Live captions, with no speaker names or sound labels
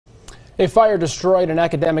A fire destroyed an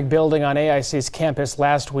academic building on AIC's campus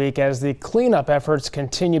last week as the cleanup efforts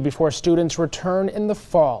continue before students return in the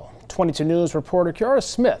fall. 22 News reporter Kiara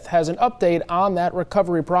Smith has an update on that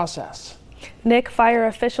recovery process. Nick, fire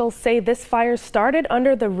officials say this fire started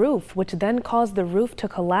under the roof, which then caused the roof to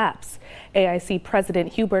collapse. AIC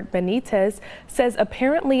President Hubert Benitez says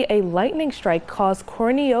apparently a lightning strike caused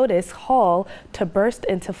Courniotes Hall to burst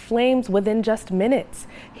into flames within just minutes.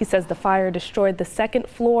 He says the fire destroyed the second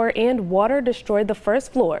floor and water destroyed the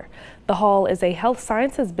first floor. The hall is a health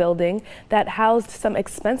sciences building that housed some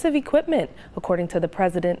expensive equipment. According to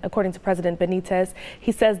President Benitez,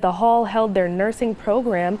 he says the hall held their nursing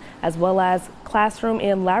program as well as classroom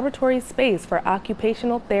and laboratory space for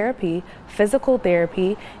occupational therapy, physical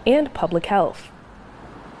therapy, and public health.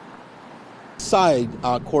 Inside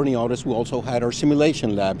Courniotes, we also had our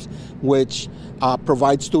simulation labs, which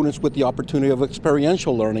provide students with the opportunity of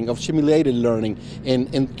experiential learning, of simulated learning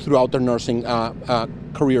throughout their nursing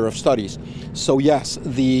career of studies. So yes,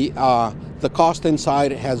 the cost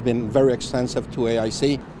inside has been very extensive to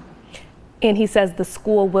AIC. And he says the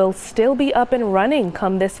school will still be up and running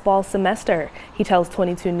come this fall semester. He tells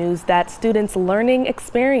 22 News that students' learning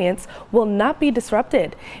experience will not be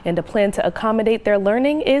disrupted, and a plan to accommodate their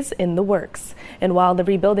learning is in the works. And while the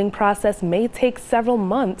rebuilding process may take several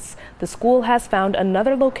months, the school has found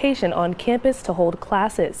another location on campus to hold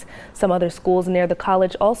classes. Some other schools near the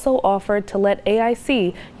college also offered to let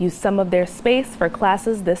AIC use some of their space for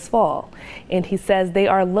classes this fall. And he says they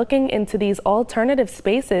are looking into these alternative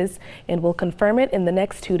spaces and will confirm it in the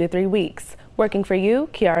next 2 to 3 weeks. Working for you,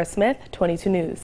 Kiara Smith, 22 News.